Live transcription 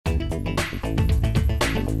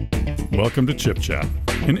Welcome to Chip Chat,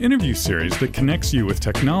 an interview series that connects you with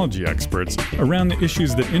technology experts around the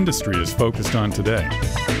issues that industry is focused on today.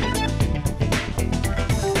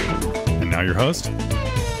 And now your host,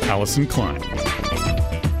 Allison Klein.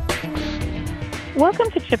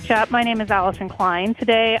 Welcome to Chip Chat. My name is Allison Klein.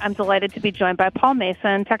 Today, I'm delighted to be joined by Paul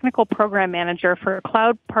Mason, Technical Program Manager for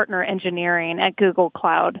Cloud Partner Engineering at Google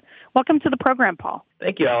Cloud. Welcome to the program, Paul.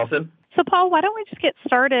 Thank you, Allison. So, Paul, why don't we just get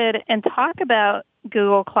started and talk about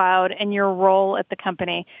Google Cloud and your role at the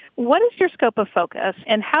company? What is your scope of focus,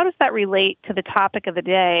 and how does that relate to the topic of the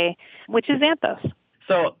day, which is Anthos?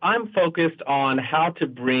 So I'm focused on how to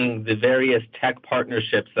bring the various tech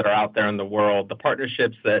partnerships that are out there in the world, the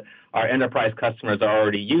partnerships that our enterprise customers are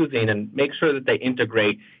already using, and make sure that they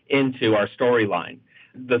integrate into our storyline.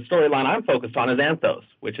 The storyline I'm focused on is Anthos,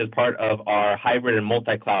 which is part of our hybrid and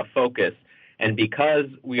multi-cloud focus. And because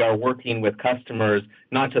we are working with customers,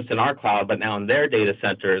 not just in our cloud, but now in their data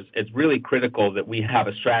centers, it's really critical that we have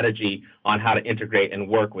a strategy on how to integrate and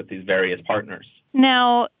work with these various partners.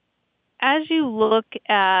 Now, as you look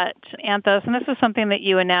at Anthos, and this is something that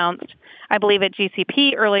you announced, I believe, at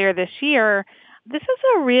GCP earlier this year, this is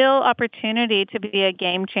a real opportunity to be a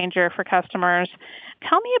game changer for customers.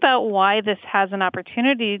 Tell me about why this has an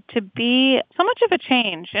opportunity to be so much of a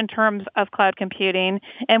change in terms of cloud computing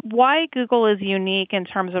and why Google is unique in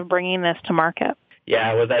terms of bringing this to market.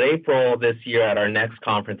 Yeah, it was at April this year at our next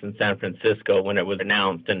conference in San Francisco when it was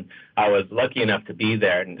announced, and I was lucky enough to be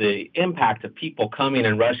there. And the impact of people coming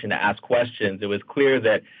and rushing to ask questions, it was clear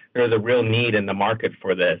that there was a real need in the market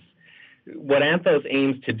for this. What Anthos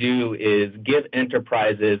aims to do is give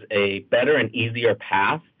enterprises a better and easier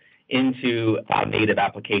path into cloud-native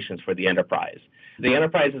applications for the enterprise. The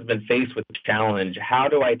enterprise has been faced with the challenge, how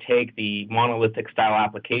do I take the monolithic style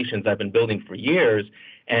applications I've been building for years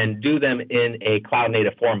and do them in a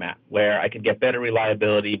cloud-native format where I could get better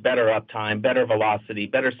reliability, better uptime, better velocity,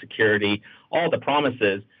 better security, all the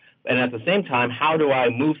promises. And at the same time, how do I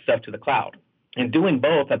move stuff to the cloud? And doing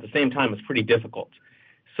both at the same time is pretty difficult.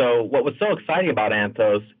 So what was so exciting about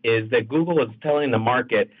Anthos is that Google is telling the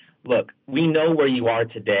market, look, we know where you are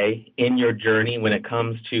today in your journey when it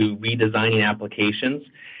comes to redesigning applications,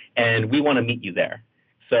 and we want to meet you there.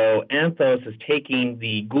 So Anthos is taking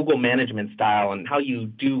the Google management style and how you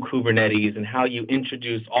do Kubernetes and how you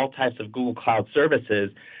introduce all types of Google Cloud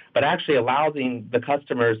services, but actually allowing the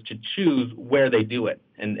customers to choose where they do it.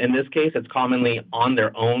 And in this case, it's commonly on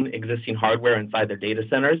their own existing hardware inside their data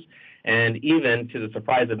centers, and even, to the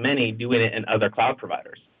surprise of many, doing it in other cloud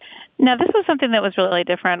providers. Now, this was something that was really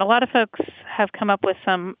different. A lot of folks have come up with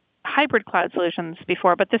some hybrid cloud solutions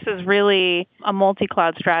before, but this is really a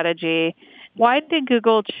multi-cloud strategy. Why did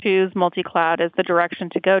Google choose multi-cloud as the direction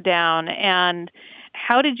to go down, and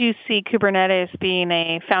how did you see Kubernetes being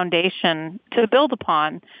a foundation to build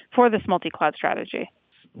upon for this multi-cloud strategy?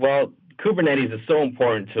 Well, Kubernetes is so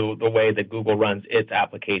important to the way that Google runs its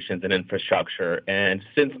applications and infrastructure. And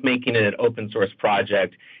since making it an open source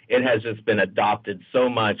project, it has just been adopted so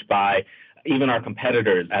much by even our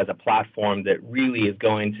competitors as a platform that really is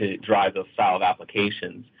going to drive those style of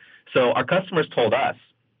applications. So our customers told us,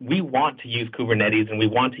 we want to use Kubernetes and we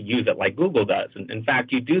want to use it like Google does. And in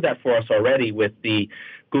fact, you do that for us already with the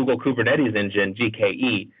Google Kubernetes Engine,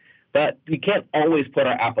 GKE, but we can't always put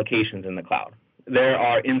our applications in the cloud. There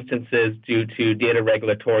are instances due to data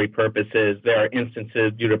regulatory purposes. There are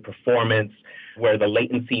instances due to performance where the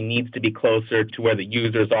latency needs to be closer to where the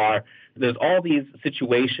users are. There's all these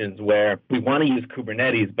situations where we want to use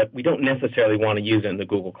Kubernetes, but we don't necessarily want to use it in the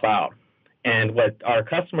Google Cloud. And what our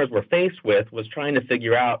customers were faced with was trying to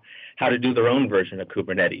figure out how to do their own version of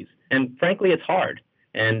Kubernetes. And frankly, it's hard.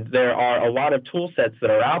 And there are a lot of tool sets that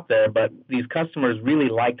are out there, but these customers really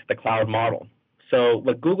liked the cloud model. So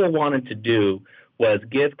what Google wanted to do was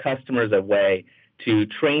give customers a way to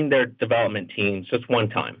train their development teams just one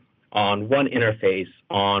time on one interface,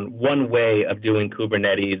 on one way of doing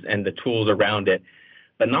Kubernetes and the tools around it,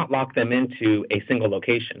 but not lock them into a single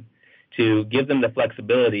location, to give them the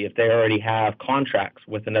flexibility if they already have contracts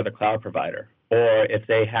with another cloud provider, or if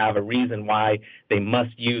they have a reason why they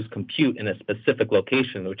must use compute in a specific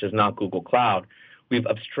location, which is not Google Cloud. We've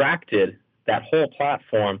abstracted that whole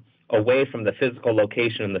platform away from the physical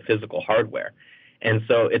location and the physical hardware. And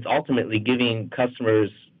so it's ultimately giving customers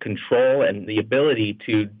control and the ability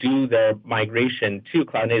to do their migration to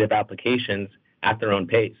cloud-native applications at their own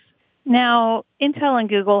pace. Now, Intel and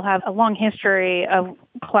Google have a long history of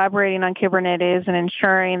collaborating on Kubernetes and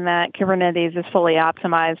ensuring that Kubernetes is fully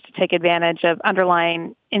optimized to take advantage of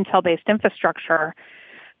underlying Intel-based infrastructure.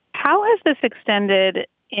 How has this extended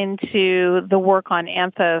into the work on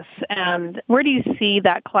Anthos, and where do you see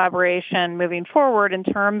that collaboration moving forward in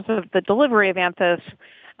terms of the delivery of Anthos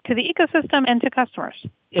to the ecosystem and to customers?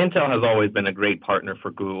 Intel has always been a great partner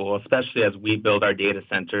for Google, especially as we build our data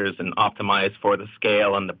centers and optimize for the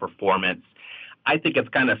scale and the performance. I think it's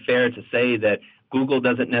kind of fair to say that Google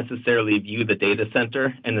doesn't necessarily view the data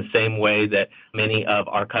center in the same way that many of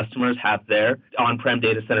our customers have their on-prem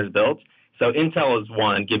data centers built. So Intel is,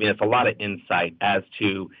 one, giving us a lot of insight as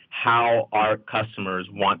to how our customers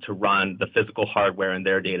want to run the physical hardware in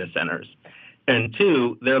their data centers. And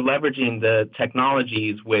two, they're leveraging the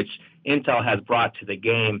technologies which Intel has brought to the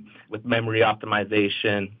game with memory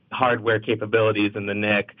optimization, hardware capabilities in the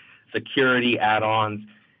NIC, security add-ons.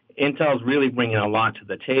 Intel is really bringing a lot to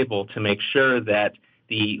the table to make sure that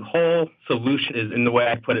the whole solution is, in the way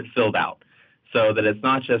I put it, filled out. So that it's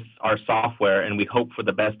not just our software and we hope for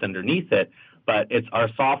the best underneath it, but it's our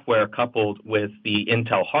software coupled with the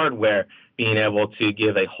Intel hardware being able to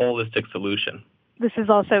give a holistic solution. This is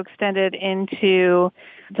also extended into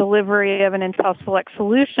delivery of an Intel Select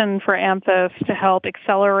solution for Anthos to help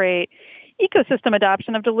accelerate ecosystem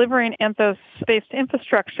adoption of delivering Anthos-based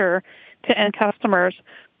infrastructure to end customers.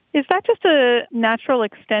 Is that just a natural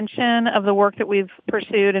extension of the work that we've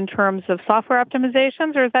pursued in terms of software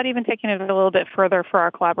optimizations, or is that even taking it a little bit further for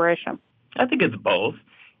our collaboration? I think it's both.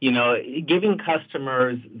 Giving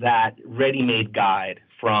customers that ready-made guide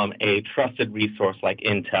from a trusted resource like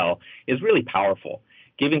Intel is really powerful.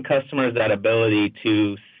 Giving customers that ability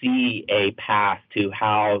to see a path to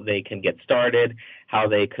how they can get started, how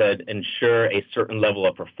they could ensure a certain level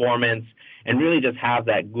of performance, and really just have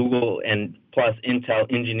that Google and plus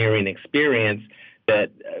Intel engineering experience that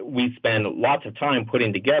we spend lots of time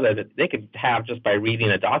putting together that they could have just by reading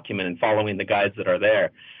a document and following the guides that are there.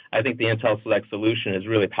 I think the Intel Select solution is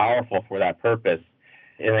really powerful for that purpose.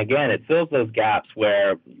 And again, it fills those gaps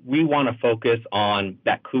where we want to focus on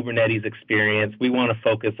that Kubernetes experience. We want to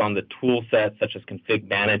focus on the tool sets such as config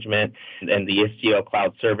management and the Istio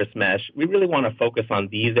Cloud Service Mesh. We really want to focus on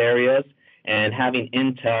these areas, and having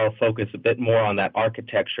Intel focus a bit more on that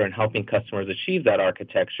architecture and helping customers achieve that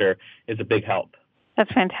architecture is a big help.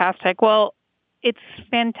 That's fantastic. Well, it's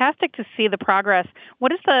fantastic to see the progress.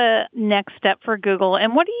 What is the next step for Google,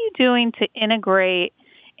 and what are you doing to integrate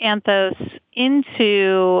Anthos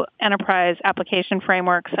into enterprise application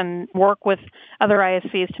frameworks and work with other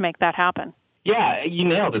ISVs to make that happen? Yeah, you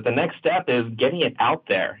nailed it. The next step is getting it out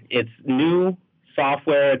there. It's new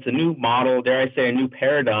software. It's a new model, dare I say, a new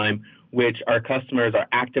paradigm, which our customers are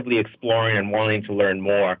actively exploring and wanting to learn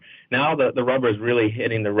more. Now the rubber is really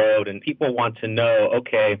hitting the road, and people want to know,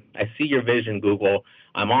 okay, I see your vision, Google.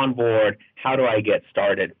 I'm on board. How do I get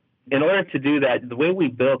started? In order to do that, the way we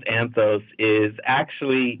built Anthos is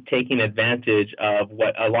actually taking advantage of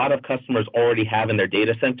what a lot of customers already have in their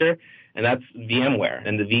data center, and that's VMware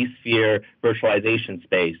and the vSphere virtualization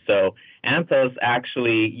space. So Anthos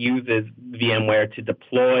actually uses VMware to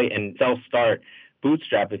deploy and self-start,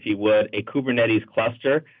 bootstrap, if you would, a Kubernetes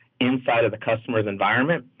cluster inside of the customer's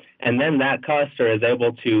environment. And then that cluster is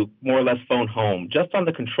able to more or less phone home just on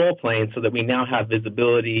the control plane so that we now have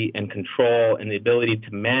visibility and control and the ability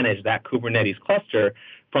to manage that Kubernetes cluster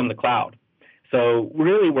from the cloud. So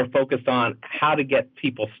really we're focused on how to get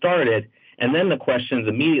people started. And then the questions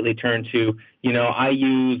immediately turn to, I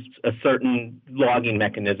use a certain logging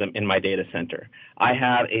mechanism in my data center. I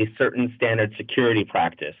have a certain standard security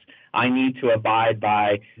practice. I need to abide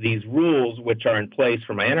by these rules which are in place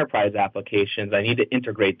for my enterprise applications. I need to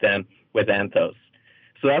integrate them with Anthos.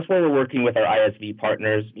 So that's where we're working with our ISV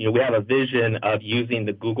partners. We have a vision of using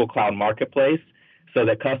the Google Cloud Marketplace so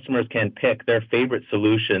that customers can pick their favorite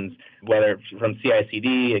solutions, whether from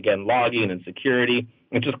CI/CD, again, logging and security,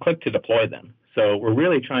 and just click to deploy them. So we're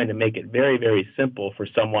really trying to make it very, very simple for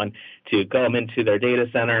someone to come into their data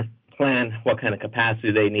center, plan what kind of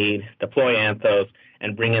capacity they need, deploy Anthos,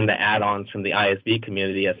 and bring in the add-ons from the ISV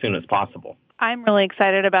community as soon as possible. I'm really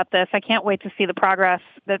excited about this. I can't wait to see the progress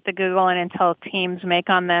that the Google and Intel teams make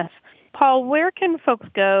on this. Paul, where can folks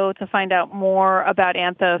go to find out more about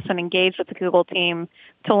Anthos and engage with the Google team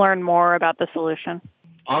to learn more about the solution?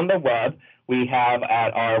 On the web, we have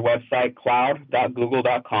at our website,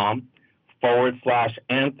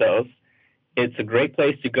 cloud.google.com/Anthos. It's a great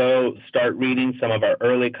place to go start reading some of our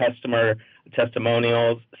early customer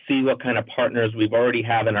testimonials, see what kind of partners we've already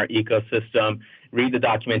have in our ecosystem, read the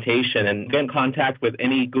documentation, and get in contact with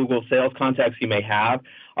any Google sales contacts you may have.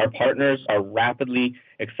 Our partners are rapidly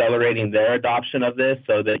accelerating their adoption of this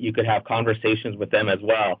so that you could have conversations with them as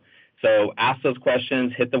well. So ask those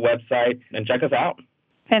questions, hit the website, and check us out.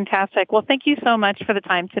 Fantastic. Well, thank you so much for the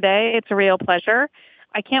time today. It's a real pleasure.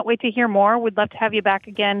 I can't wait to hear more. We'd love to have you back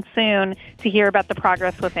again soon to hear about the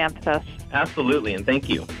progress with Anthos. Absolutely, and thank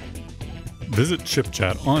you. Visit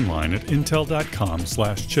ChipChat online at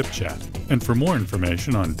intel.com/chipchat. And for more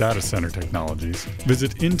information on data center technologies,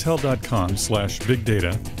 visit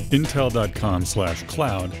intel.com/bigdata,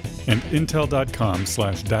 intel.com/cloud, and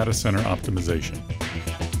intel.com/data center optimization.